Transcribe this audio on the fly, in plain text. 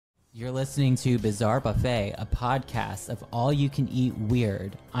You're listening to Bizarre Buffet, a podcast of all-you-can-eat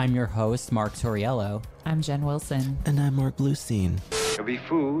weird. I'm your host, Mark Torriello. I'm Jen Wilson. And I'm Mark Bluestein. There'll be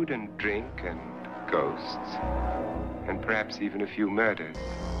food and drink and ghosts, and perhaps even a few murders.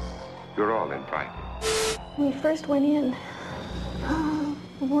 You're all invited. When we first went in,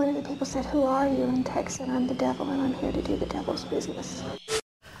 one of the people said, "Who are you?" And Tex said, "I'm the devil, and I'm here to do the devil's business."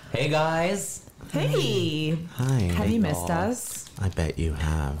 Hey, guys. Hey. Hi. Have you missed us? I bet you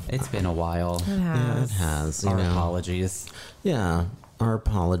have. It's been a while. It Yeah, has. it has. Our apologies. Yeah, our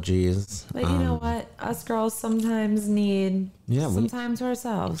apologies. But you know what? Us girls sometimes need some time to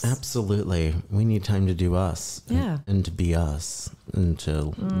ourselves. Absolutely. We need time to do us. Yeah. And to be us. And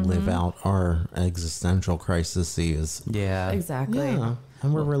to live out our existential crises. Yeah. Exactly. Yeah.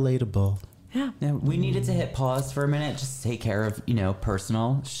 And we're relatable. Yeah. Yeah, we needed to hit pause for a minute, just to take care of,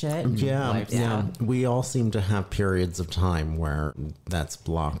 personal shit. And life Yeah. stuff. We all seem to have periods of time where that's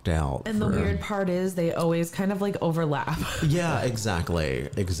blocked out. And the weird part is they always kind of like overlap. Yeah, exactly.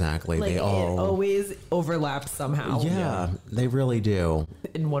 Exactly. Like they it all. always overlaps somehow. Yeah, they really do.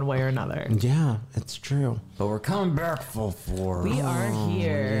 In one way or another. Yeah, it's true. But we're coming back full force. We are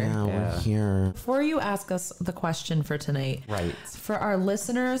here. Yeah, we're here. Before you ask us the question for tonight, Right. for our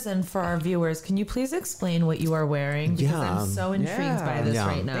listeners and for our viewers, can you please explain what you are wearing? Because Yeah. I'm so intrigued by this Yeah.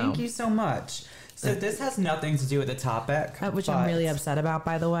 right now. Thank you so much. So this has nothing to do with the topic. Which I'm really upset about,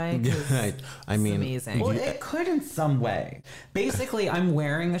 by the way. 'cause I mean, amazing. Well, it could in some way. Basically, I'm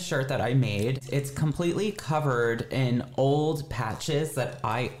wearing a shirt that I made. It's completely covered in old patches that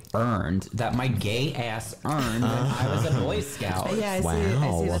I earned, that my gay ass earned when I was a Boy Scout. Yeah, I see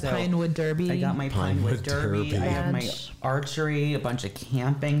Wow. the So, Pinewood Derby. I got my Pinewood Derby. I have my badge. archery, a bunch of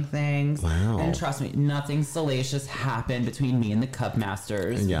camping things. Wow. And trust me, nothing salacious happened between me and the Cub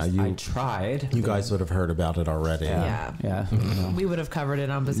Masters. Yeah, I tried. you guys would have heard about it already. Yeah. Yeah. We would have covered it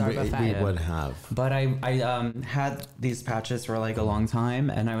on Bizarre We Buffet. would have. But I had these patches for like a long time,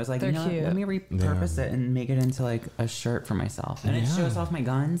 and I was like, They're you know, what, cute. let me repurpose it and make it into like a shirt for myself. And it shows off my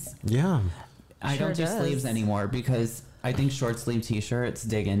guns. Yeah. I Sure don't do does. sleeves anymore because I think short sleeve t-shirts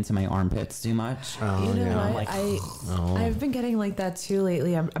dig into my armpits too much. You know yeah. what? I've been getting like that too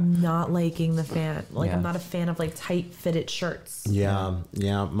lately. I'm not liking the fan. Like Yeah. I'm not a fan of like tight fitted shirts. Yeah.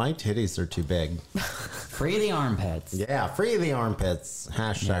 Yeah. My titties are too big. Free the armpits. Yeah. Free the armpits.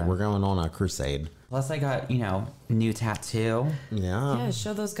 Hashtag we're going on a crusade. Plus I got, new tattoo. Yeah. Yeah,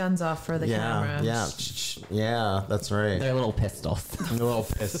 show those guns off for the camera. Yeah. Yeah. That's right. They're little pistols. Little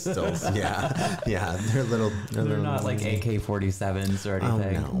pistols. Yeah. Yeah. They're little. They're not like AK-47s or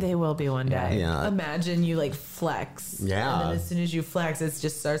anything. no. They will be one day. Yeah. Imagine you like flex. Yeah. And then as soon as you flex, it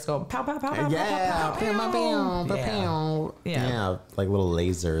just starts going pow pow pow pow Yeah. pow pow pow pow. Yeah. Yeah. Yeah. Like little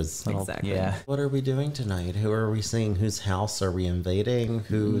lasers. Exactly. Yeah. What are we doing tonight? Who are we seeing? Whose house are we invading?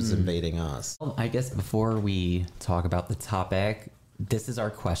 Who's invading us? Well, I guess before we talk about the topic, this is our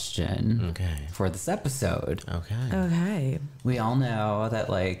question Okay. for this episode. Okay. Okay. We all know that,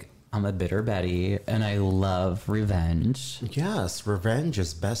 I'm a bitter Betty and I love revenge. Yes, revenge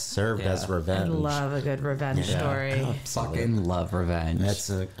is best served as I revenge. love a good revenge story. Fucking love revenge.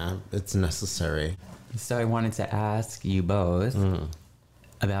 It's necessary. So I wanted to ask you both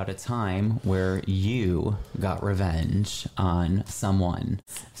about a time where you got revenge on someone.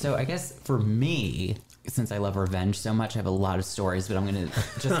 So I guess for me, since I love revenge so much, I have a lot of stories, but I'm gonna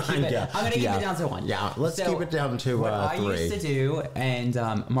just keep it. Yeah. I'm gonna keep it down to one. Yeah, let's So keep it down to what I 3. used to do, and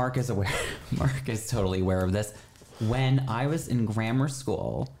Mark is aware. Mark is totally aware of this. When I was in grammar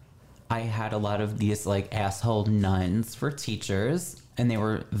school, I had a lot of these asshole nuns for teachers, and they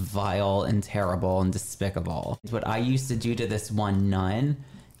were vile and terrible and despicable. What I used to do to this one nun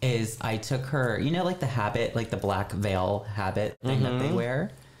is I took her, the habit, the black veil habit thing that they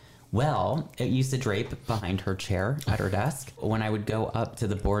wear. Well, it used to drape behind her chair at her desk. When I would go up to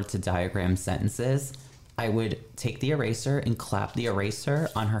the board to diagram sentences, I would take the eraser and clap the eraser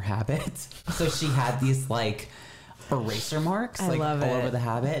on her habit. So she had these eraser marks I love all it. over the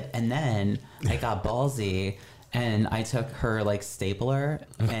habit. And then I got ballsy and I took her stapler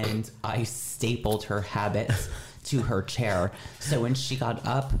and I stapled her habit to her chair. So when she got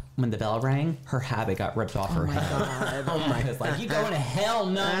up, when the bell rang, her habit got ripped off her head. Oh my god! You going to hell?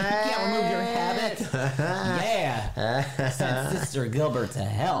 No, you can't remove your habit. Yeah, send Sister Gilbert to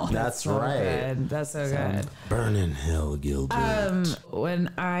hell. That's right. Good. That's so good. Burn in hell, Gilbert.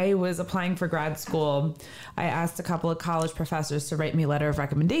 When I was applying for grad school, I asked a couple of college professors to write me a letter of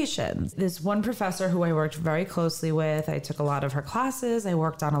recommendations. This one professor who I worked very closely with, I took a lot of her classes, I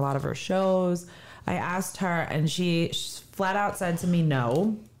worked on a lot of her shows. I asked her, and she flat out said to me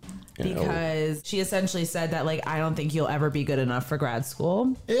no. because she essentially said that, like, I don't think you'll ever be good enough for grad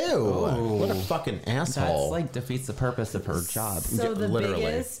school. Ew. What a fucking asshole. That's like defeats the purpose of her job. So the literally.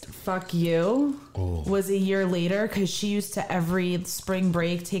 biggest fuck you was a year later, because she used to every spring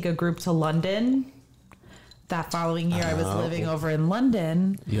break take a group to London. That following year, I was living over in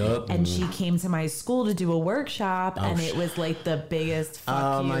London, Yup. and she came to my school to do a workshop, and it was like the biggest fuck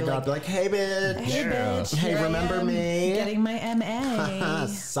Oh you. my God. Like, hey, bitch. Hey, bitch. Hey, here I remember am me? Getting my MA.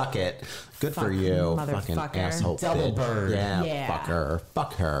 Suck it. Good for Fuck, you. Fucking motherfucker. asshole. Double bitch. bird. Yeah, Yeah. fuck her.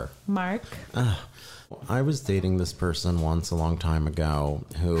 Fuck her. Mark. I was dating this person once a long time ago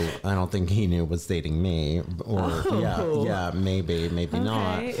who I don't think he knew was dating me. Or, yeah, maybe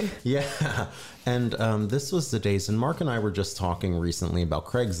not. Yeah. And this was the days, and Mark and I were just talking recently about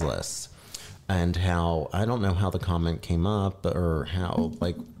Craigslist and how, I don't know how the comment came up or how,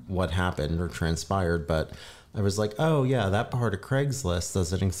 like, what happened or transpired, but I was like, oh, yeah, that part of Craigslist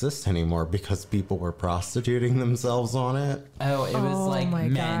doesn't exist anymore because people were prostituting themselves on it. Oh, it was Oh like my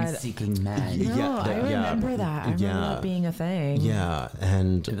men God. seeking men. No, Yeah, I remember that. I remember yeah. that being a thing. Yeah,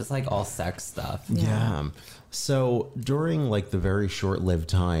 and It was like all sex stuff. yeah. So during like the very short-lived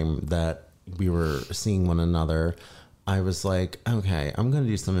time that we were seeing one another, I was like, okay, I'm going to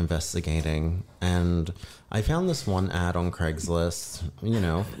do some investigating. And I found this one ad on Craigslist, you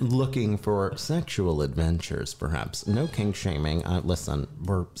know, looking for sexual adventures, perhaps. No kink shaming. Listen,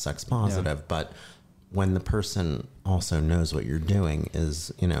 we're sex positive, but when the person also knows what you're doing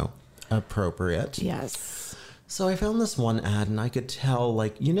is, you know, appropriate. Yes. So I found this one ad and I could tell,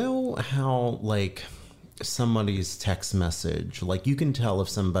 like, you know how, like, somebody's text message, like, you can tell if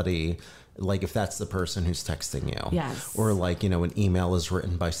somebody, like, if that's the person who's texting you. Yes. Or, like, you know, an email is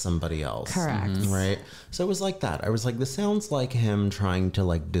written by somebody else. Correct. Right? So it was like that. I was like, this sounds like him trying to,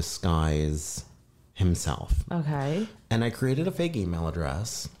 like, disguise himself. Okay. And I created a fake email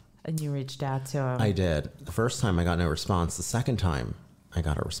address. And you reached out to him. I did. The first time I got no response. The second time I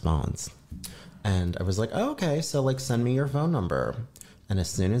got a response. And I was like, oh, okay, so like send me your phone number. And as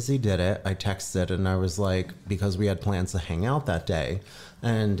soon as he did it, I texted and I was like, because we had plans to hang out that day.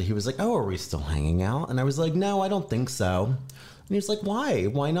 And he was like, oh, are we still hanging out? And I was like, no, I don't think so. And he was like, why?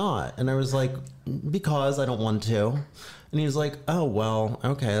 Why not? And I was like, because I don't want to. And he was like, oh, well,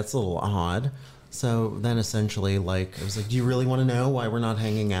 okay, that's a little odd. So then essentially, like, I was like, do you really want to know why we're not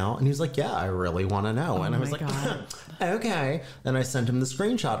hanging out? And he was like, yeah, I really want to know. And I was my like, God. okay. Then I sent him the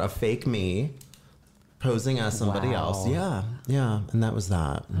screenshot of fake me posing as somebody Wow. else. Yeah, yeah. And that was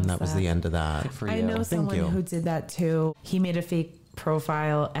that. And that was the end of that. For I you. know someone you. who did that too. He made a fake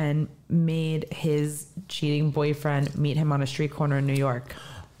profile and made his cheating boyfriend meet him on a street corner in New York.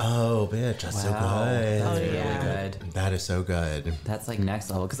 Oh, bitch, that's so Wow. good. That's Oh, really yeah. good. That is so good. That's like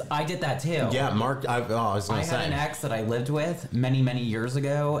next level. Because I did that too. Yeah, Mark, I was going I to had an say. ex that I lived with many, many years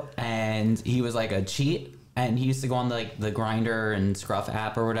ago, and he was like a cheat, and he used to go on like the Grindr and Scruff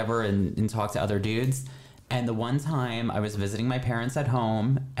app or whatever and talk to other dudes. And the one time I was visiting my parents at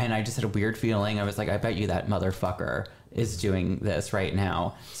home, and I just had a weird feeling. I was like, I bet you that motherfucker is doing this right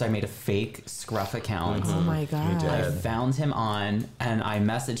now. So I made a fake Scruff account. Oh my God. I found him on, and I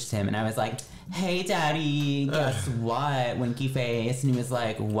messaged him, and I was like, hey, daddy, guess what? Winky face. And he was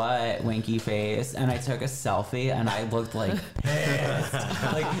like, what? Winky face. And I took a selfie, and I looked like pissed.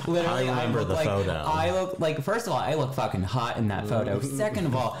 Like, literally, I remember looked the like, photo. I look like, first of all, I look fucking hot in that photo. Second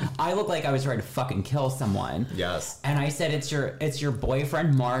of all, I look like I was ready to fucking kill someone. Yes. And I said, it's your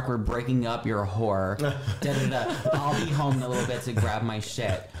boyfriend, Mark. We're breaking up, you're a whore. Da-da-da. I'll be home in a little bit to grab my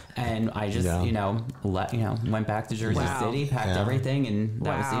shit. And I just, Yeah. went back to Jersey Wow. City, packed Yeah. everything, and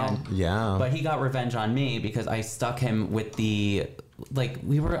that was the Wow. end. Yeah. But he got revenge on me because I stuck him with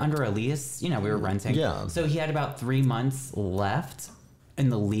we were under a lease, we were renting. Yeah. So he had about 3 months left in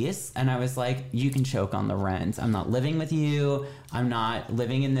the lease, and I was like, you can choke on the rent. I'm not living with you. I'm not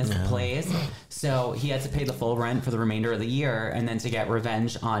living in this place. So he had to pay the full rent for the remainder of the year, and then to get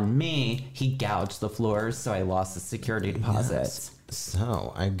revenge on me, he gouged the floors, so I lost the security deposit.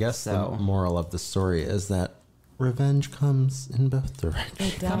 So I guess So- the moral of the story is that revenge comes in both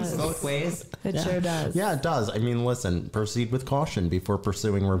directions. It Comes does. both ways. It sure does. Yeah, it does. I mean, listen, proceed with caution before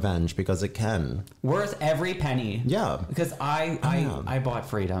pursuing revenge because it can. Worth every penny. Yeah. Because I bought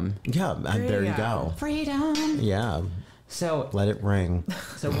freedom. Yeah, and there you go. Freedom. Yeah, So let it ring.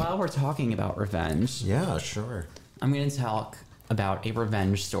 while we're talking about revenge, Yeah, sure. I'm going to talk about a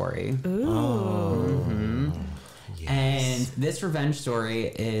revenge story. Ooh. And this revenge story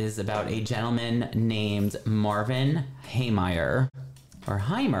is about a gentleman named Marvin Heemeyer, or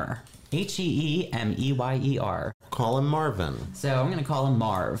Heimer, Heemeyer. Call him Marvin. So I'm gonna call him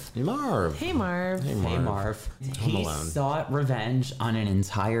Marv. Marv. Hey, Marv. Hey, Hey, Marv. Marv. He alone. sought revenge on an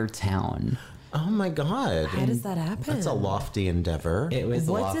entire town. Oh my God. How does that happen? That's a lofty endeavor. It was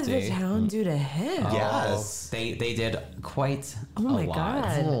What did lofty. the town do to him? Yes. They did quite Oh my a lot.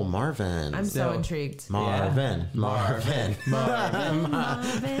 God. Oh, Marvin. I'm so So- intrigued. Marvin. Marvin.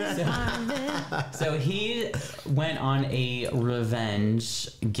 So he went on a revenge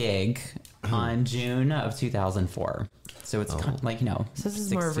gig on June of 2004. So it's kind of like, So this is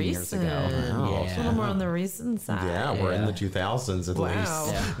 16 more years recent. ago. Wow. It's a little more on the recent side. Yeah, we're in Yeah. the 2000s at Wow.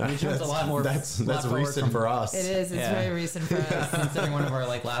 least. Yeah, which was a lot more. That's lot forward recent from- for us. It is. It's Yeah. very recent for us. Considering one of our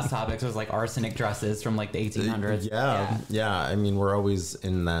like last topics was like arsenic dresses from like the 1800s. Yeah. I mean, we're always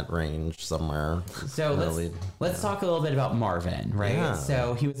in that range somewhere. So Really. let's talk a little bit about Marvin, right? Yeah.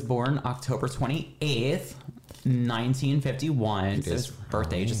 So he was born October 28th, 1951. So his is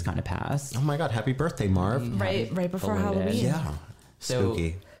birthday just kind of passed. Oh my God! Happy birthday, Marv. Right before Belated. Halloween. Yeah. So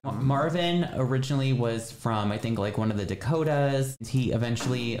Spooky. Marvin originally was from, I think, like one of the Dakotas. He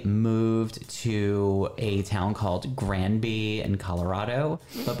eventually moved to a town called Granby in Colorado.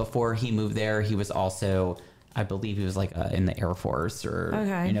 But before he moved there, he was also, I believe he was like in the Air Force or,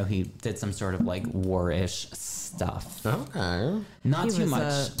 Okay. you know, he did some sort of like war-ish stuff. Okay. Not He too was much.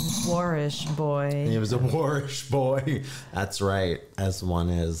 a warish boy. He was a warish boy. That's right, as one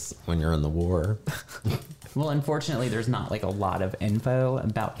is when you're in the war. Well, unfortunately, there's not like a lot of info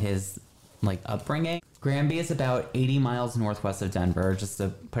about his like upbringing. Granby is about 80 miles northwest of Denver, just to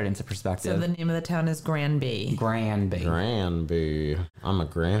put it into So perspective. the name of the town is Granby. Granby. Granby. I'm a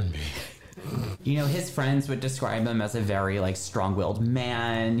Granby. You know, his friends would describe him as a very like strong-willed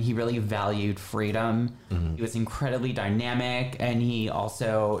man. He really valued freedom. He was incredibly dynamic, and he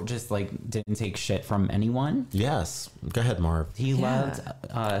also just like didn't take shit from anyone. Yes. Go ahead, Marv. He loved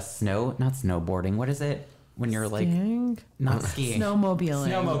not snowboarding. What is it when you're like Skiing? not skiing? Snowmobiling.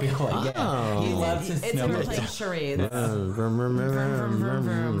 Snowmobiling. Yeah, he loves his It's when we're snowmobile. playing charades.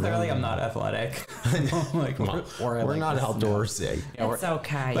 Clearly, I'm not athletic. Like, We're not outdoorsy. It's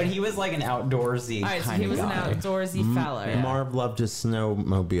okay. But he was like an outdoorsy All right, so kind he of was guy. an outdoorsy feller. Marv loved his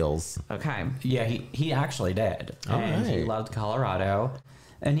snowmobiles. Okay. Yeah, he actually did. And he right. loved Colorado.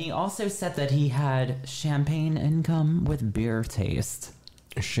 And he also said that he had champagne income with beer taste.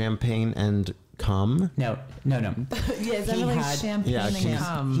 Champagne and cum. No. Yeah, is that He like had- champagne yeah, and she's-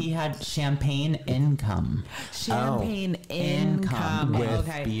 cum? He had champagne income. Champagne income. with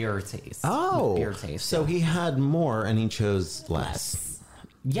Okay. beer taste. Oh, With beer taste. so he had more and he chose less.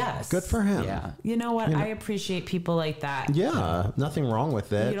 Yes. Good for him. Yeah. You know what? I appreciate people like that. Yeah, nothing wrong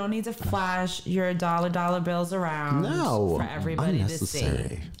with it. You don't need to flash your dollar bills around No, for everybody to see.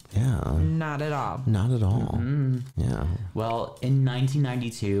 unnecessary. Yeah, Not at all. not at all. Yeah. Well, in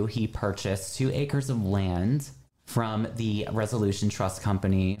 1992, he purchased 2 acres of land from the Resolution Trust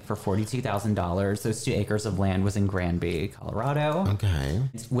Company for $42,000. Those 2 acres of land was in Granby, Colorado. Okay.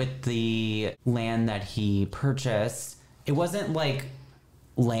 With the land that he purchased, it wasn't like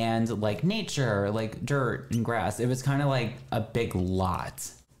land like nature, like dirt and grass. It was kind of like a big lot.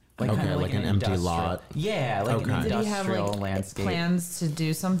 Okay, kinda like an empty industrial- lot. Yeah, like Okay. an Did he have industrial like landscape. plans to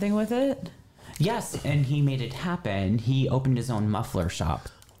do something with it? Yes, and he made it happen. He opened his own muffler shop.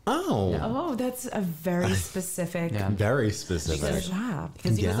 Oh, Oh, that's a very specific Yeah. very specific. job.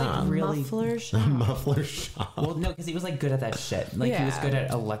 Because he was Yeah. like really Muffler shop. Muffler shop. well, no, because he was like good at that shit. Like he was Yeah. good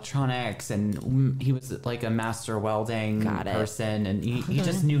at electronics, and he was like a master welding Got it. person, and he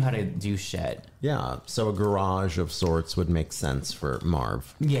just knew how to do shit. Yeah, so a garage of sorts would make sense for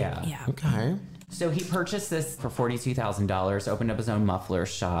Marv. Yeah. Yeah. Okay. So he purchased this for $42,000, opened up his own muffler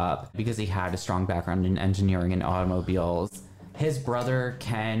shop because he had a strong background in engineering and automobiles. His brother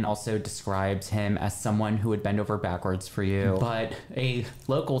Ken also described him as someone who would bend over backwards for you. But a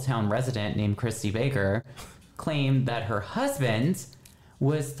local town resident named Christy Baker claimed that her husband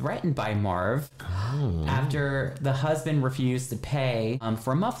was threatened by Marv after the husband refused to pay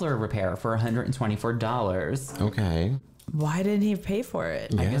for a muffler repair for $124. Okay. Why didn't he pay for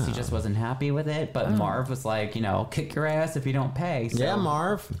it? I guess he Yeah. just wasn't happy with it, but Marv was like, you know, kick your ass if you don't pay. So Yeah,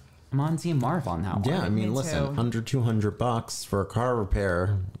 Marv. I'm on Team Marv on that one. Yeah, I mean, Me listen, too. under $200 for a car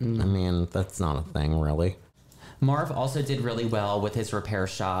repair. I mean, that's not a thing, really. Marv also did really well with his repair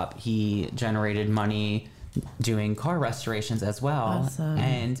shop. He generated money doing car restorations as well. Awesome.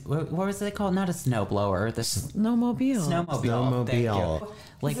 And what was it called? Not a snowblower, the Snowmobile. snowmobile. Thank Snowmobile. you.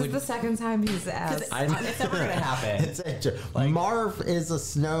 Like, This is the second time he's asked. it's never gonna happen. Marv is a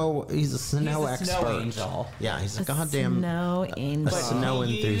snow. He's a snow He's a expert. snow angel. Yeah, he's a goddamn Snow angel. snow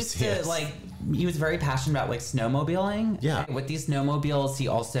He used to enthusiast. like he was very passionate about like snowmobiling. Yeah. And with these snowmobiles, he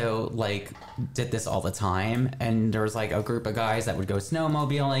also like did this all the time. And there was like a group of guys that would go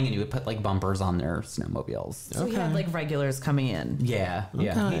snowmobiling, and he would put like bumpers on their snowmobiles. So he had like regulars coming in. Yeah,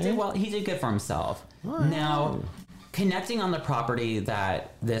 yeah. He did well. He did good for himself. Now, connecting on the property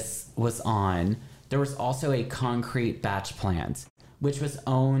that this was on, there was also a concrete batch plant, which was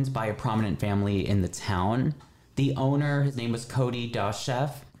owned by a prominent family in the town. The owner, his name was Cody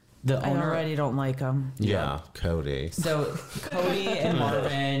Dashev. The I owner already don't like him. Yeah, Cody. So Cody and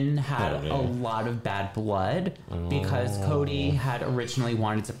Marvin had a lot of bad blood because Cody had originally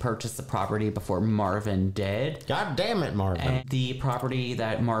wanted to purchase the property before Marvin did. God damn it, Marvin. And the property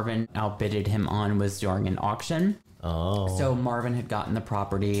that Marvin outbidded him on was during an auction. Oh. So Marvin had gotten the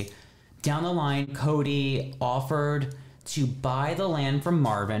property. Down the line, Cody offered to buy the land from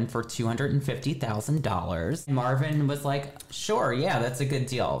Marvin for $250,000. Marvin was like, sure, yeah, that's a good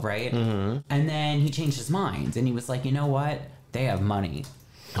deal, right? Mm-hmm. And then he changed his mind and he was like, you know what? They have money.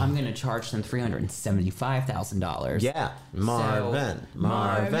 I'm going to charge them $375,000. Yeah. Marvin.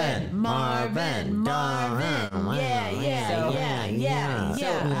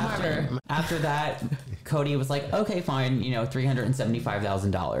 So after that, Cody was like, okay, fine, you know,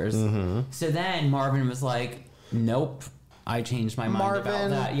 $375,000. So then Marvin was like, nope, I changed my mind about Marvin,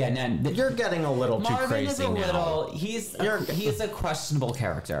 that. Yeah, You're getting a little too Marvin crazy is a now. little. He's a questionable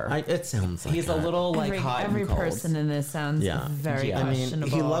character. It sounds like He's a that. little like hot Every and cold. person in this sounds Yeah. very Yeah. I mean, questionable.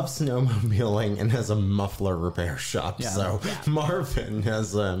 he loves snowmobiling and has a muffler repair shop. Yeah. So Marvin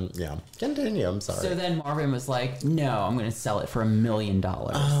has, Continue. I'm sorry. So then Marvin was like, no, I'm going to sell it for $1 million.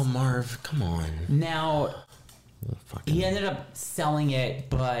 Oh, Marv, come on. Now, Fucking. he ended up selling it,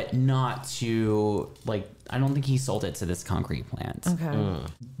 but not to, like, I don't think he sold it to this concrete plant. Okay.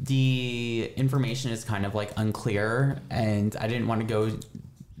 The information is kind of, like, unclear, and I didn't want to go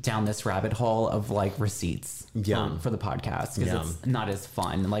down this rabbit hole of, like, receipts for the podcast, because it's not as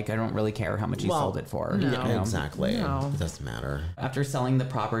fun. Like, I don't really care how much he sold it for. no. you know? Exactly. No. It doesn't matter. After selling the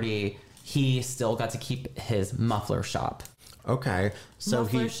property, he still got to keep his muffler shop. Okay. So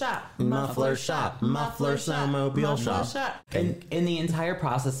Muffler he shop. Muffler shop. Muffler snowmobile shop. In the entire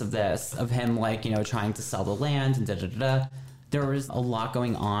process of this, of him, like, you know, trying to sell the land and there was a lot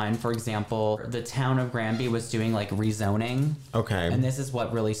going on. For example, the town of Granby was doing like rezoning. Okay. And this is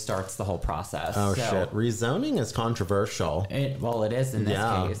what really starts the whole process. Oh, So shit. Rezoning is controversial. It is in this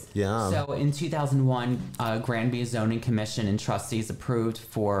case. Yeah. So in 2001, Granby Zoning Commission and trustees approved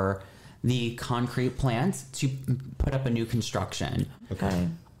for the concrete plant to put up a new construction Okay.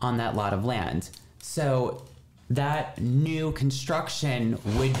 on that lot of land. So that new construction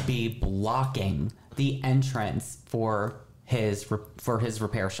would be blocking the entrance for his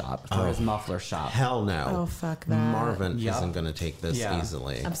repair shop, for his muffler shop. Hell no. Oh, fuck that. Marvin Yup. isn't going to take this Yeah.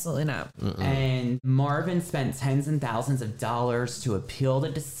 easily. Absolutely not. And Marvin spent tens and thousands of dollars to appeal the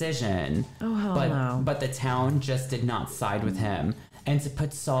decision. Oh, hell but, no. But the town just did not side with him. And to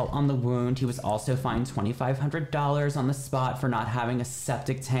put salt on the wound, he was also fined $2,500 on the spot for not having a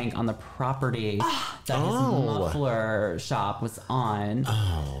septic tank on the property that his muffler shop was on.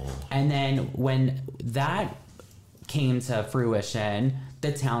 Oh. And then when that came to fruition,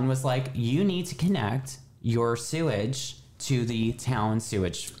 the town was like, you need to connect your sewage to the town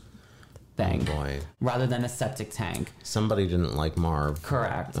sewage thing, Boy. rather than a septic tank. Somebody didn't like Marv.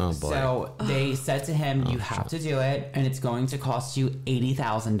 Correct. Oh, boy. So they said to him, you have to do it, and it's going to cost you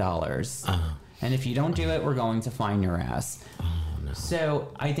 $80,000. And if you don't do it, we're going to fine your ass.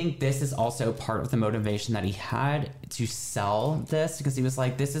 So I think this is also part of the motivation that he had to sell this, because he was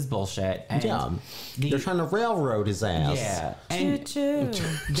like, this is bullshit. And Yeah. They're trying to railroad his ass. yeah. And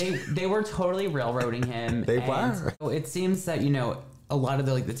Choo-choo. they were totally railroading him. They and were. It seems that, you know, a lot of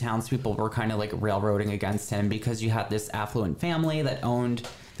the townspeople were kind of like railroading against him, because you had this affluent family that owned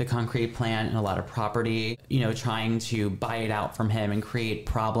the concrete plant and a lot of property, you know, trying to buy it out from him and create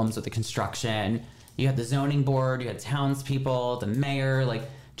problems with the construction. You had the zoning board, you had townspeople, the mayor, like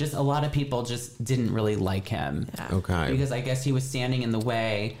just a lot of people just didn't really like him. Okay. Because I guess he was standing in the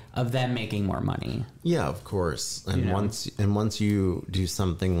way of them making more money. Yeah, of course. And You know? once you do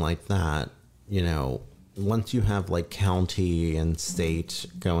something like that, you know, once you have like county and state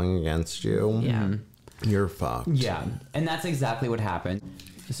going against you, Yeah. you're fucked. Yeah, and that's exactly what happened.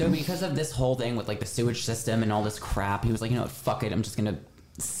 So because of this whole thing with like the sewage system and all this crap, he was like, you know what, fuck it, I'm just gonna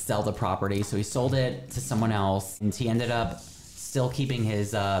sell the property. So he sold it to someone else, and he ended up still keeping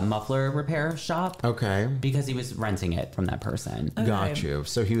his muffler repair shop. Okay. Because he was renting it from that person. Got you.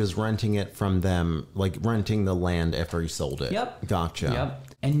 So he was renting it from them, like renting the land after he sold it. Yep. Gotcha. Yep.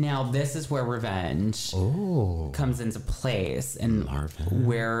 And now this is where revenge comes into place and Marvin.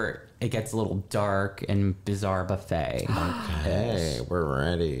 where it gets a little dark and bizarre buffet. Hey, we're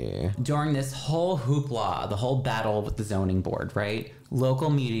ready. During this whole hoopla, the whole battle with the zoning board, right? Local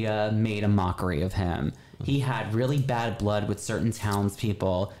media made a mockery of him. He had really bad blood with certain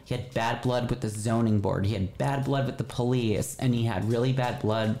townspeople. He had bad blood with the zoning board. He had bad blood with the police. And he had really bad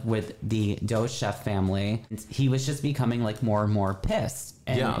blood with the Doe Chef family. And he was just becoming like more and more pissed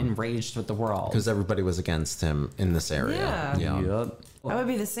and enraged with the world. Because everybody was against him in this area. Yeah. Yep. I would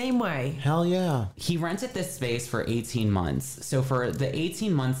be the same way. Hell yeah. He rented this space for 18 months. So for the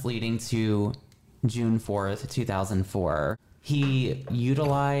 18 months leading to June 4th, 2004, he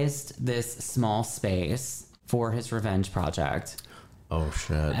utilized this small space for his revenge project. Oh,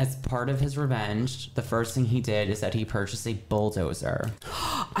 shit. As part of his revenge, the first thing he did is that he purchased a bulldozer.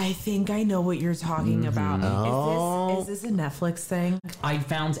 I think I know what you're talking about. Is this a Netflix thing? I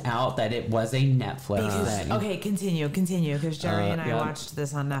found out that it was a Netflix thing. Okay, continue, because Jerry and I watched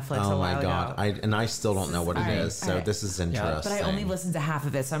this on Netflix a Oh while my god! ago. I still don't know what it is, so alright. this is interesting. But I only listened to half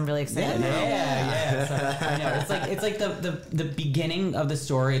of it, so I'm really excited now. Yeah. So, I know it's like the beginning of the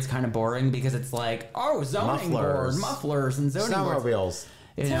story. It's kind of boring because it's like, oh, zoning board, mufflers, and zoning boards. Snowmobiles.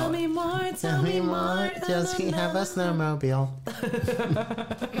 You know? Tell me more. Does he have a snowmobile?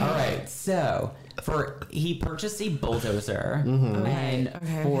 All right, so he purchased a bulldozer, and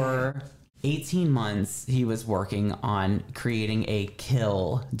for 18 months he was working on creating a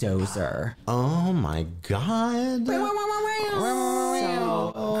kill dozer. Oh my god! So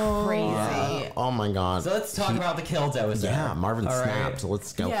crazy. Oh my god! So let's talk about the kill dozer. Yeah, Marvin All right. snapped.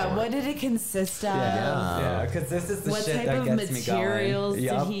 Let's go. Yeah, for what it. did it consist of? Yeah, because this is the What shit type that of gets me going. materials did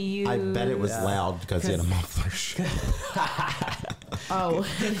Yup. he use? I bet it was loud because he had a muffler. Oh,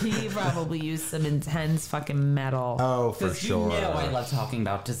 he probably used some intense fucking metal. Oh, for Because sure. you know I love talking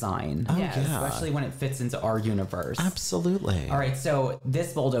about design. Yes. yeah. Especially when it fits into our universe. Absolutely. All right, so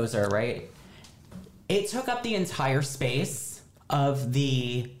this bulldozer, right? It took up the entire space of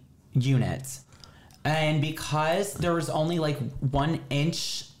the unit. And because there was only like 1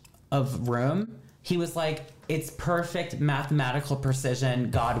 inch of room, he was like, it's perfect mathematical precision.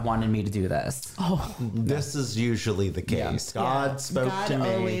 God wanted me to do this. This is usually the case. God spoke God to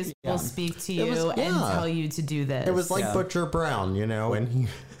me. always will speak to you was- and yeah. tell you to do this. It was like Yeah. Butcher Brown, you know,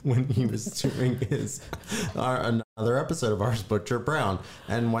 when he was doing his another episode of ours, Butcher Brown,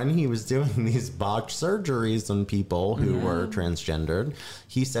 and when he was doing these botched surgeries on people who were transgendered,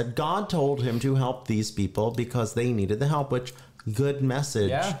 he said God told him to help these people because they needed the help. Which good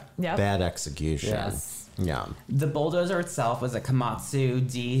message, Yeah. Yep. bad execution. Yes. Yeah. The bulldozer itself was a Komatsu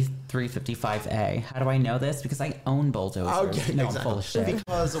D355A. How do I know this? Because I own bulldozers. Okay, No, I'm full of shit.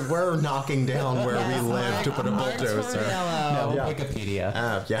 Because we're knocking down where we live to put a Mark bulldozer. Torriello No, Yeah.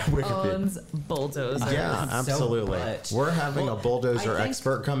 Wikipedia. Yeah, Wikipedia. owns bulldozers. Yeah, so absolutely. butch. We're having a bulldozer I think-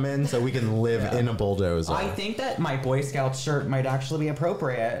 expert come in so we can live in a bulldozer. I think that my Boy Scout shirt might actually be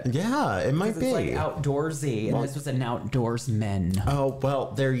appropriate. Yeah, it might It's be. like outdoorsy, and this was an outdoorsman. Oh,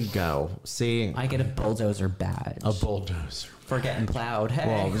 well, there you go. See, I get a bulldozer badge a bulldozer. for getting plowed. Hey,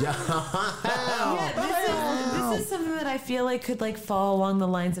 Well, yeah. Yeah, this is something that I feel like could like fall along the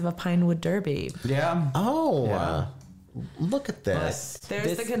lines of a Pinewood Derby. yeah. Oh, Yeah. look at this.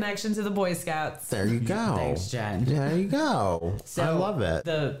 There's the connection to the Boy Scouts. There you go. Thanks, Jen. There you go. So I love it.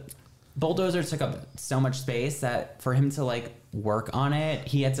 The bulldozer took up so much space that for him to like work on it,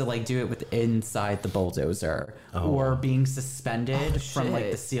 he had to like do it with inside the bulldozer or being suspended from like the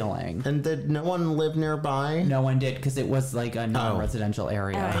shit. ceiling. And did no one live nearby? No one did because it was like a non-residential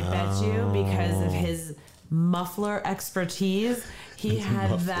area. I bet you because of his muffler expertise, he had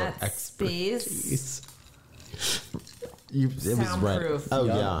Muffler that space. expertise. It was red. Soundproof. Oh,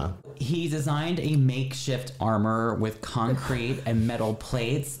 yeah. He designed a makeshift armor with concrete and metal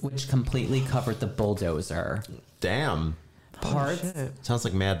plates, which completely covered the bulldozer. Damn. Parts. Sounds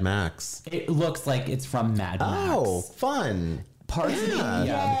like Mad Max. It looks like it's from Mad Max. Oh, fun. Parts of the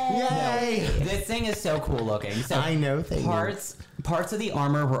Yay. This thing is so cool looking. So I know things. Parts of the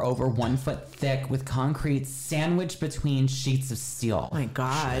armor were over 1 foot thick with concrete sandwiched between sheets of steel. Oh my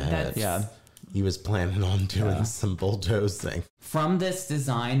God, that's Yeah. He was planning on doing some bulldozing. From this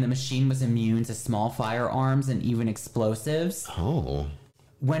design, the machine was immune to small firearms and even explosives. Oh.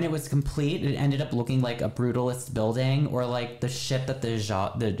 When it was complete, it ended up looking like a brutalist building or like the shit that the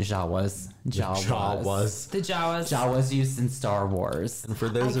Jawas the Jawas. Jawas used in Star Wars. And for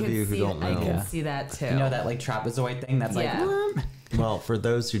those of you who don't I know, can see that too. You know that like trapezoid thing that's Yeah. like well, for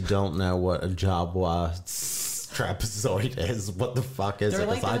those who don't know what a Jawa trapezoid is. What the fuck is They're it?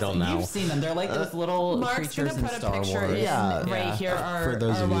 like 'Cause I those- don't know. You've seen them. They're like those little Mark's creatures gonna in put a Star picture Wars. in Yeah. right here. For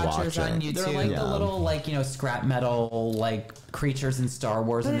those our of you watchers on watching. YouTube. They're like the Yeah. little, like, you know, scrap metal, like, creatures in Star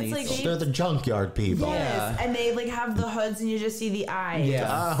Wars. But And it's they like They're the junkyard people. Yes, Yeah. and they like have the hoods, and you just see the eyes.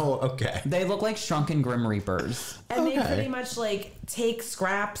 Yeah. Oh, okay. They look like shrunken Grim Reapers. And they Okay. pretty much like take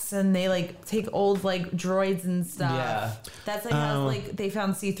scraps and they like take old like droids and stuff. Yeah. That's like how like they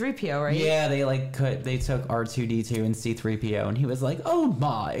found C-3PO, right? Yeah, they took R2D2 and C-3PO, and he was like, "Oh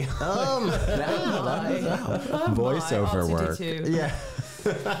my!" Voiceover work. R2D2. Yeah.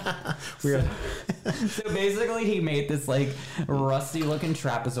 We're So basically, he made this like rusty-looking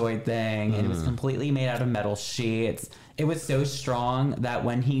trapezoid thing, and it was completely made out of metal sheets. It was so strong that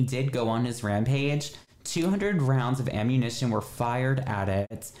when he did go on his rampage, 200 rounds of ammunition were fired at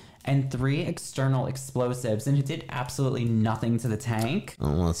it, and 3 external explosives, and it did absolutely nothing to the tank.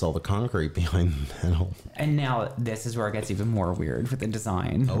 well, it's all the concrete behind the metal. And now this is where it gets even more weird with the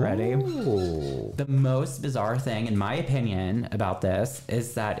design. Ready? Oh. The most bizarre thing, in my opinion, about this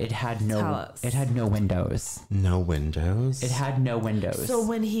is that it had Tell no us. windows. No windows. It had no windows. So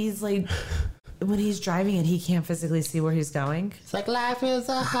when he's like, when he's driving it, he can't physically see where he's going. It's like life is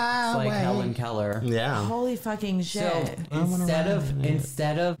a It's highway. like Helen Keller. Yeah. Holy fucking So shit!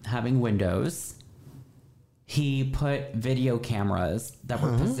 instead of having windows, he put video cameras that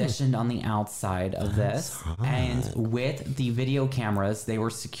were positioned on the outside of this, and with the video cameras, they were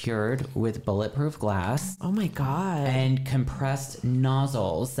secured with bulletproof glass Oh my god! and compressed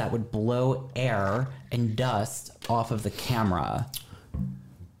nozzles that would blow air and dust off of the camera.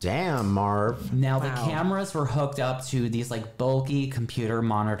 Damn, Marv. Now, the Wow. cameras were hooked up to these like bulky computer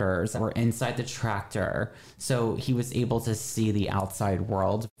monitors that were inside the tractor. So he was able to see the outside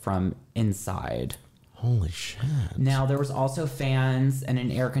world from inside. Holy shit. Now, there was also fans and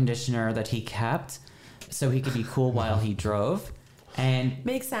an air conditioner that he kept so he could be cool while he drove. And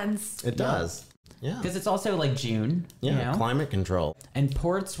Makes sense. It does. Yeah. because it's also like June, Yeah. you know? Climate control. And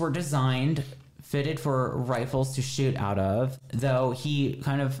ports were designed, fitted for rifles to shoot out of, though he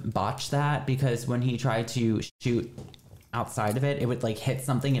kind of botched that because when he tried to shoot outside of it, it would like hit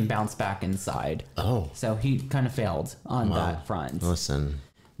something and bounce back inside. Oh. So he kind of failed on that front. Listen.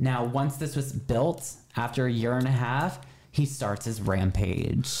 Now, once this was built, after a year and a half, he starts his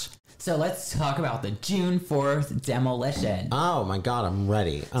rampage. So let's talk about the June 4th demolition. Oh my god, I'm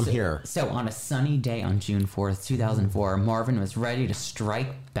ready. I'm here. So on a sunny day on June 4th, 2004, Marvin was ready to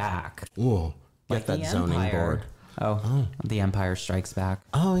strike back. Ooh. Like Get that the zoning Empire. board. Oh, the Empire Strikes Back.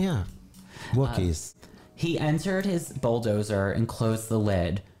 Oh yeah. Wookiees. He entered his bulldozer and closed the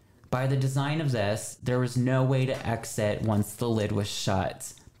lid. By the design of this, there was no way to exit once the lid was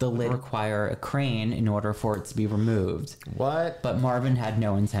shut. The lid required a crane in order for it to be removed. What? But Marvin had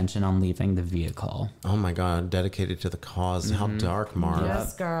no intention on leaving the vehicle. Oh my god, dedicated to the cause. How dark, Marv.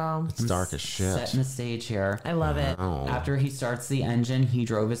 Yes, girl. It's dark as shit. Setting the stage here. I love it. Oh. After he starts the engine, he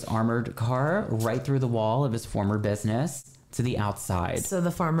drove his armored car right through the wall of his former business to the outside. So the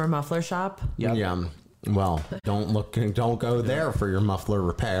farmer muffler shop. Yep. Yeah. Well, don't go there for your muffler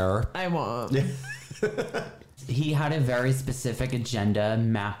repair. I won't. He had a very specific agenda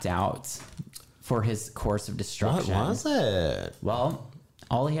mapped out for his course of What destruction. was it? Well,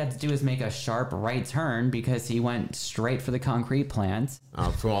 all he had to do was make a sharp right turn because he went straight for the concrete plant.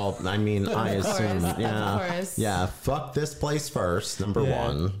 Well, I mean, I assume, of yeah, course. yeah. Fuck this place first. Number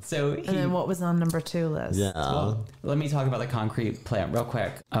one. So he, And then what was on number 2 list? Yeah. well, let me talk about the concrete plant real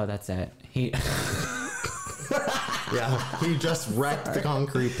quick. Oh, that's it. He Yeah. He just wrecked the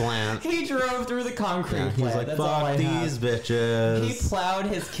concrete plant. he drove through the concrete Yeah, plant. he's like, That's all I fuck have. these bitches. He plowed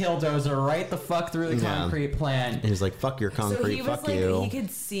his killdozer right the fuck through the Yeah. concrete plant. He's like, fuck your So concrete, he was fuck like, you. he could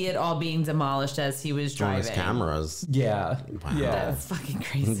see it all being demolished as he was On driving. his cameras. Yeah. Yeah. That's fucking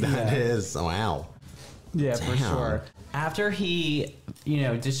crazy. That is, wow. Yeah, for Damn. sure. After he,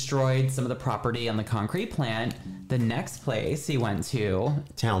 destroyed some of the property on the concrete plant, the next place he went to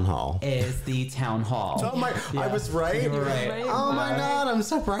Town hall. is the town hall. Oh my, I was right? You were right. Oh my god, I'm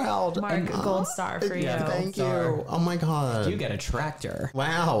so proud. Mark, a gold star for you. Yeah, Thank Star. you. Oh my god. You get a tractor.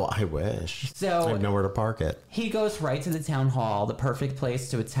 Wow, I wish. So- I have nowhere to park it. He goes right to the town hall, the perfect place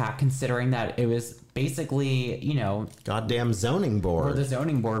to attack, considering that it was basically, Goddamn zoning board. where the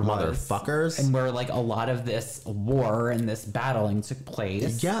zoning board was. Motherfuckers. And where, like, a lot of this war and this battling took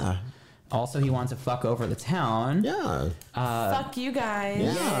place. Yeah. Also, he wanted to fuck over the town. Yeah. Fuck you guys.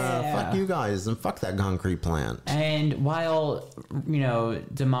 Yeah. Fuck you guys and fuck that concrete plant. And while,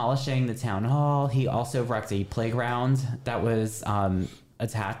 demolishing the town hall, he also wrecked a playground that was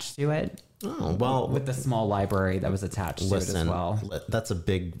attached to it. Oh, well, With the small library that was attached to it as listen, well. that's a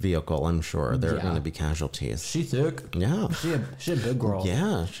big vehicle. I'm sure there are Yeah. going to be casualties. She took. Yeah. She a big girl.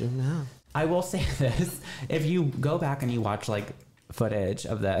 Yeah. I will say this: if you go back and you watch like footage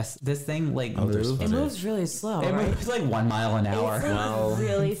of this thing like there's moves. It moves really slow, It right? moves like 1 mile an hour. It's like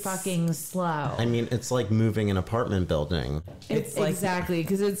really fucking slow. I mean, it's like moving an apartment building. It's like- exactly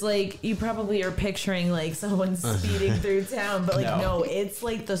because it's like you probably are picturing like someone speeding through town, but like no, it's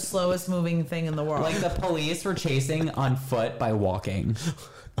like the slowest moving thing in the world. Like the police were chasing on foot by walking,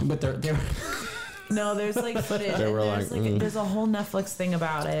 but they're no, there's like footage. They And were there's like, like there's a whole Netflix thing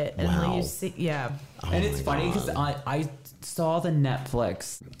about it, and like Wow. you see, yeah. and it's funny because I saw the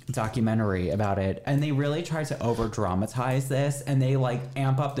Netflix documentary about it, and they really tried to over dramatize this, and they like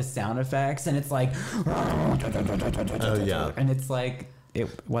amp up the sound effects, and it's like, Oh, yeah. and it's like it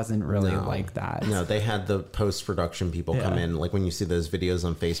wasn't really No. like that. No, they had the post-production people come Yeah. in. Like when you see those videos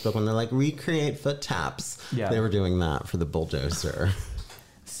on Facebook when they're like, recreate foot taps. Yeah. They were doing that for the bulldozer.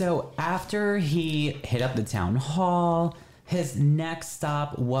 So after he hit up the town hall, his next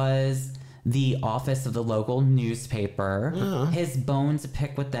stop was the office of the local newspaper. His bone to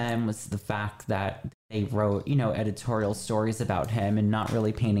pick with them was the fact that they wrote, editorial stories about him and not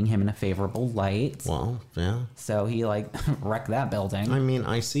really painting him in a favorable light. Well, yeah. So he wrecked that building. I mean,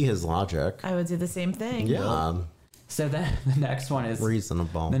 I see his logic. I would do the same thing. Yeah. So then the next one is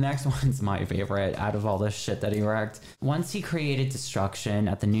Reasonable. The next one's my favorite out of all the shit that he wrecked. Once he created destruction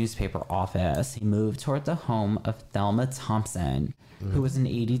at the newspaper office, he moved toward the home of Thelma Thompson, who was an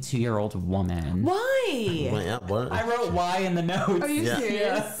 82-year-old woman. Why? Well, yeah, what? I wrote why in the notes. Are you Yeah.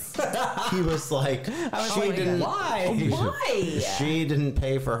 serious? He was like, was she like, didn't. why? Why? She didn't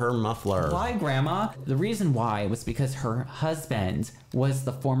pay for her muffler. Why, Grandma? The reason why was because her husband was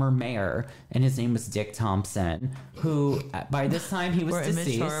the former mayor, and his name was Dick Thompson, who, by this time, he was We're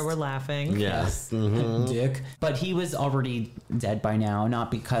deceased. immature. We're laughing. Yes. Dick. But he was already dead by now,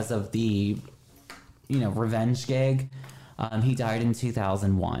 not because of the, revenge gig. He died in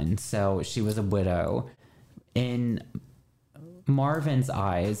 2001, so she was a widow. In Marvin's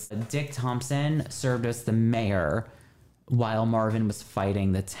eyes, Dick Thompson served as the mayor while Marvin was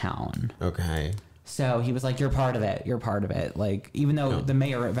fighting the town. Okay. So he was like, you're part of it. You're part of it. Like, even though the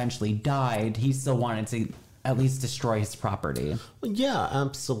mayor eventually died, he still wanted to at least destroy his property. Well, yeah,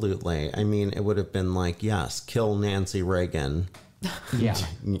 absolutely. I mean, it would have been like, yes, kill Nancy Reagan. Yeah.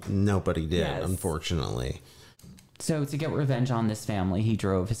 Nobody did, Yes. unfortunately. So to get revenge on this family, he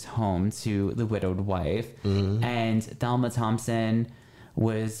drove his home to the widowed wife, and Thelma Thompson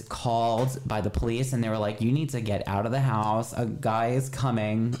was called by the police, and they were like, you need to get out of the house. A guy is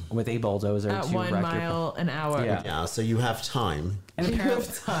coming with a bulldozer At to 1 wreck mile an hour. Yeah. Yeah, so you have time. And You apparently,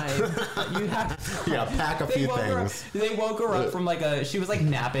 have time. you have Yeah, pack a few things. They woke her up from she was like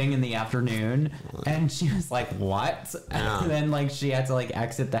napping in the afternoon, and she was like, "What?" Yeah. And then she had to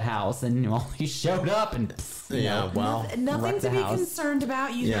exit the house, and he showed up and Yeah, well. Nothing Wreck to the be house. concerned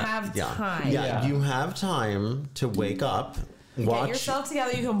about. You have time. Yeah, Yeah. you have time to wake up, Get watch yourself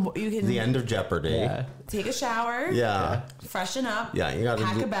together. You can the end of Jeopardy. yeah. take a shower. Yeah. Freshen up. Yeah, you got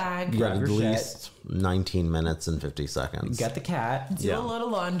pack a bag. You got Grab at your least 19 minutes and 50 seconds. Get the cat. Do Yeah. a load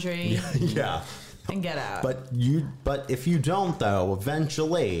of laundry Yeah. and get out. But if you don't though,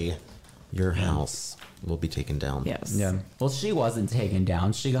 eventually your house will be taken down. yes. Yeah. Well, she wasn't taken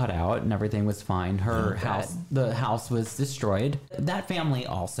down. She got out, and everything was fine. Her house, the house was destroyed. That family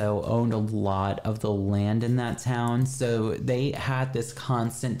also owned a lot of the land in that town, so they had this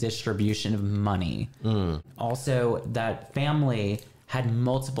constant distribution of money. Also, that family had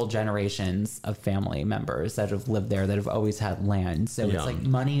multiple generations of family members that have lived there that have always had land. So Yeah. it's like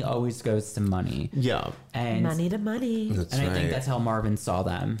money always goes to money. Yeah. And Money to money. That's and right. I think that's how Marvin saw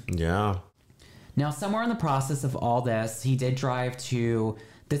them. Yeah. Now, somewhere in the process of all this, he did drive to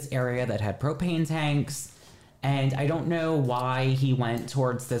this area that had propane tanks. And I don't know why he went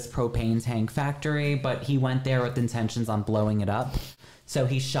towards this propane tank factory, but he went there with intentions on blowing it up. So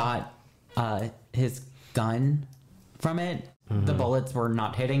he shot his gun from it. The bullets were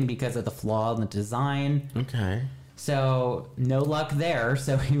not hitting because of the flaw in the design. Okay. So no luck there.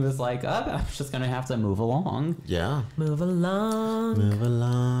 So he was like, I'm just going to have to move along. Yeah. Move along. Move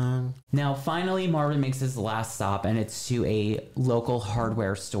along. Now, finally, Marvin makes his last stop, and it's to a local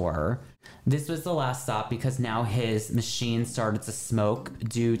hardware store. This was the last stop because now his machine started to smoke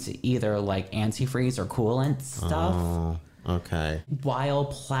due to either antifreeze or coolant stuff. Oh, okay. While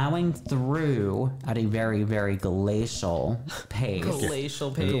plowing through at a very, very glacial pace.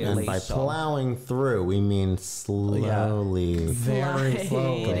 Glacial pace. Yeah. And by Glacial. plowing through, we mean slowly Very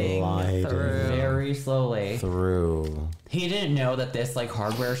slowly. Gliding Gliding. through. Very slowly. through. he didn't know that this like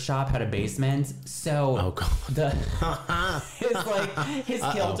hardware shop had a basement. So Oh, God. his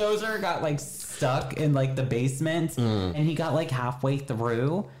killdozer got like stuck in like the basement, and he got like halfway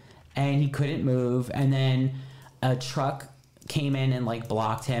through, and he couldn't move. And then a truck came in and like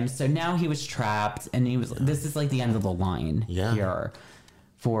blocked him. So now he was trapped, and this is like the end of the line here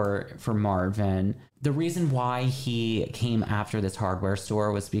for Marvin. The reason why he came after this hardware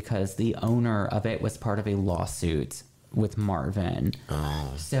store was because the owner of it was part of a lawsuit with Marvin.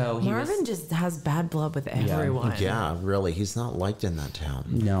 Oh. So Marvin just has bad blood with everyone. Yeah, really. He's not liked in that town.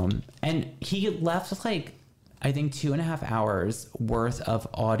 No. And he left like, I think 2.5 hours worth of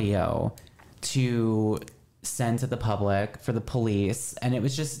audio to send to the public for the police. And it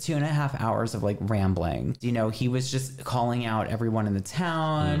was just 2.5 hours of like rambling. You know, he was just calling out everyone in the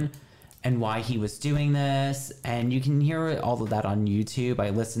town and why he was doing this. And you can hear all of that on YouTube. I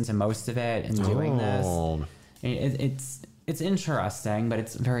listened to most of it and doing this. It's interesting, but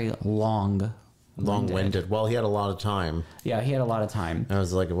it's very long-winded. Well, he had a lot of time. Yeah, he had a lot of time. It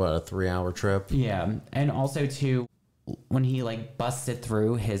was like, what, a 3-hour trip? Yeah, and also too, when he like busted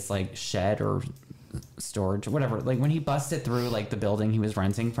through his like shed or storage or whatever, like when he busted through like the building he was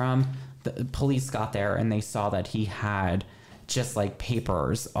renting from, the police got there and they saw that he had just like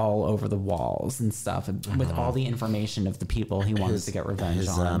papers all over the walls and stuff with all the information of the people he wanted to get revenge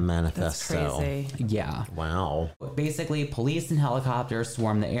on. That's Manifesto. crazy. Yeah. Wow. Basically, police and helicopters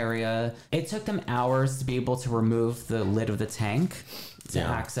swarmed the area. It took them hours to be able to remove the lid of the tank to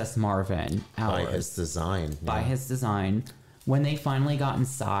access Marvin. By his design. By his design. When they finally got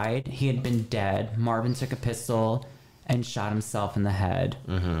inside, he had been dead. Marvin took a pistol and shot himself in the head.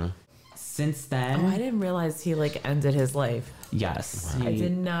 Mm-hmm. Since then... Oh, I didn't realize he like ended his life. Yes. I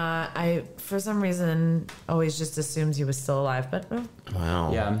did not. I, for some reason, always just assumed he was still alive, but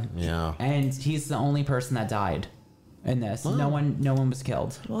Wow. Yeah. Yeah. And he's the only person that died in this. No one was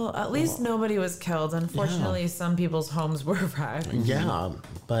killed. well, at least nobody was killed. Unfortunately, some people's homes were wrecked. Yeah,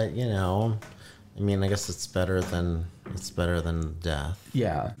 but you know, I mean, I guess it's better than death.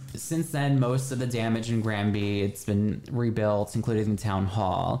 Yeah. Since then, most of the damage in Granby, it's been rebuilt, including the town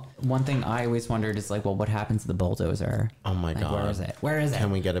hall. One thing I always wondered is like, well, what happened to the bulldozer? Oh my Like, God. where is it? Where is it?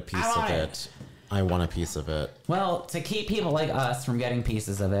 Can we get a piece I of want it? I want a piece of it. Well, to keep people like us from getting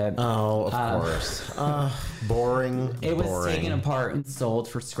pieces of it, Oh, of course. Boring. it was boring. taken apart and sold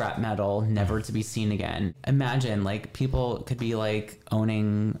for scrap metal, never to be seen again. Imagine, like, people could be like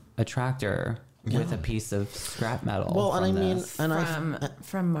owning a tractor with a piece of scrap metal. Well, and I from mean, this. and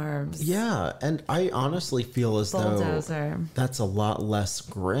From Marv's. yeah, and I honestly feel as Bulldozer. though that's a lot less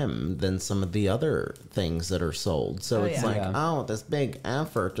grim than some of the other things that are sold. So Oh, it's yeah. like, Yeah. oh, this big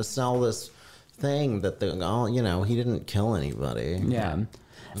effort to sell this thing that he didn't kill anybody. Yeah.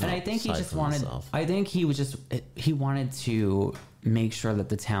 And I think he aside just from wanted, himself. I think he wanted to make sure that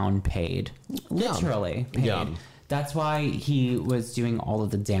the town paid. Literally paid. Yeah. That's why he was doing all of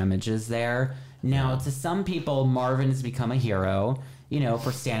the damages there. Now, to some people, Marvin has become a hero, you know,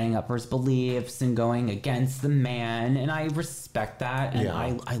 for standing up for his beliefs and going against the man. And I respect that. And Yeah.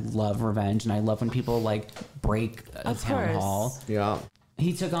 I love revenge. And I love when people, like, break a Of town course. hall. Yeah.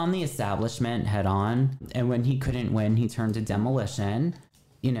 He took on the establishment head on, and when he couldn't win, he turned to demolition.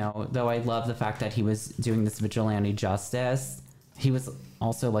 You know, though I love the fact that he was doing this vigilante justice, he was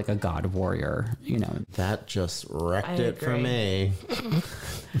also like a god warrior, you know. That just wrecked I it for agree. me.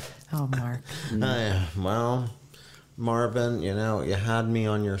 Oh, Mark. Well, Marvin, you know, you had me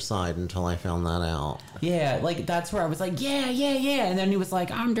on your side until I found that out. Yeah, like that's where I was like, yeah. And then he was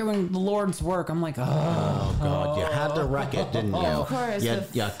like, I'm doing the Lord's work. I'm like, Oh God, you had to wreck it, didn't you? Of course,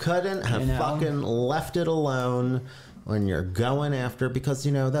 You couldn't have You know? fucking left it alone when you're going after, because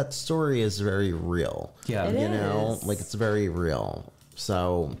you know that story is very real. Yeah. It you know, is. like it's very real.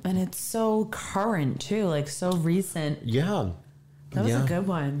 So And it's so current, too, like so recent. yeah, That was a good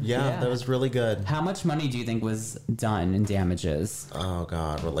one. Yeah, Yeah. that was really good. How much money do you think was done in damages? Oh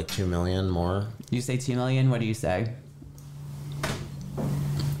God, what, like 2 million more? You say 2 million? What do you say?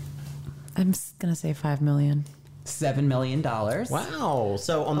 I'm going to say 5 million. $7 million. Wow.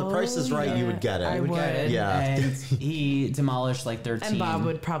 So on The Price is Right, you would get it. I Would get it. Yeah. And he demolished like 13. And Bob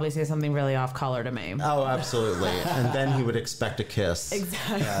would probably say something really off color to me. Oh, absolutely. And then he would expect a kiss.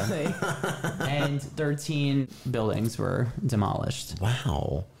 Exactly. And 13 buildings were demolished.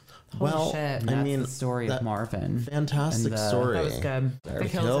 Wow. Well, shit. And I that's mean, the story of that- Marvin. fantastic And the- story. That was good. The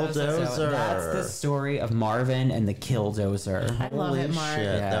Killdozer. So that's the story of Marvin and the Killdozer. I love Holy it, Mark.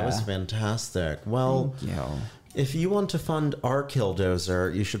 shit, that was Yeah. fantastic. Well, You know, if you want to fund our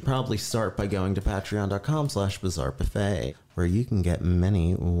Killdozer, you should probably start by going to patreon.com/bizarrebuffet, where you can get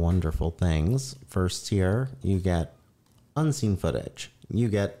many wonderful things. First tier, you get unseen footage. You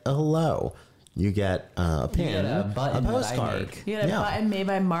get a hello. You get a pin, get a button that I postcard. make. You had a button made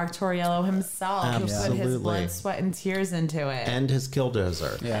by Mark Torriello himself, who put his Absolutely. blood, sweat, and tears into it. And his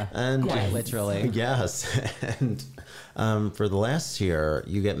killdozer. Yeah. And Quite literally. Yes. And for the last tier,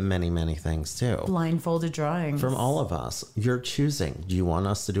 you get many, many things too. Blindfolded drawings. From all of us. You're choosing. Do you want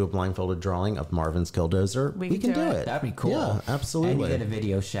us to do a blindfolded drawing of Marvin's killdozer? We can can do do it. it. That'd be cool. Yeah, absolutely. And you get a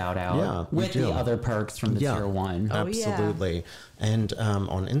video shout out Yeah, we with do. the other perks from the tier 1. Oh, yeah. Absolutely. And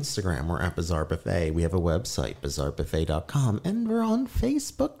on Instagram, we're at Bizarre Buffet. We have a website, bizarrebuffet.com. And we're on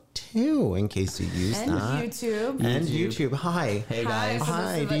Facebook, too, in case you use And that. YouTube. And YouTube. Hi. Hey guys. Hi.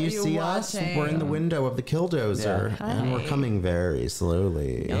 Hi, those do of you you see us? watching. We're in the window of the killdozer. Yeah. And we're Hi. coming very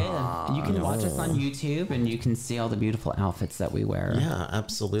slowly. Yeah. You can watch us on YouTube and you can see all the beautiful outfits that we wear. Yeah,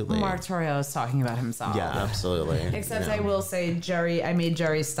 absolutely. Mark Torriello is talking about himself. Yeah, absolutely. Except Yeah. I will say, I made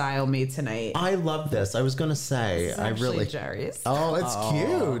Jerry style me tonight. I love this. I was going to say, It's I actually really. Jerry's. Oh, it's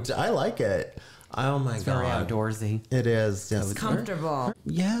cute. I like it. Oh my It's god. very outdoorsy. It is. Yes. It's comfortable.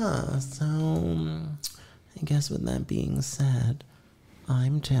 Yeah. So, I guess with that being said,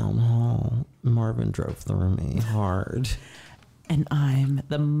 I'm Town Hall. Marvin drove through me hard. And I'm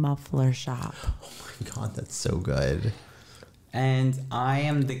the muffler shop. Oh my god, that's so good. And I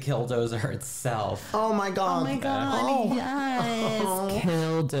am the killdozer itself. Oh my god. Oh my god, yes.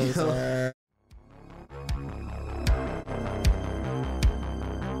 Killdozer.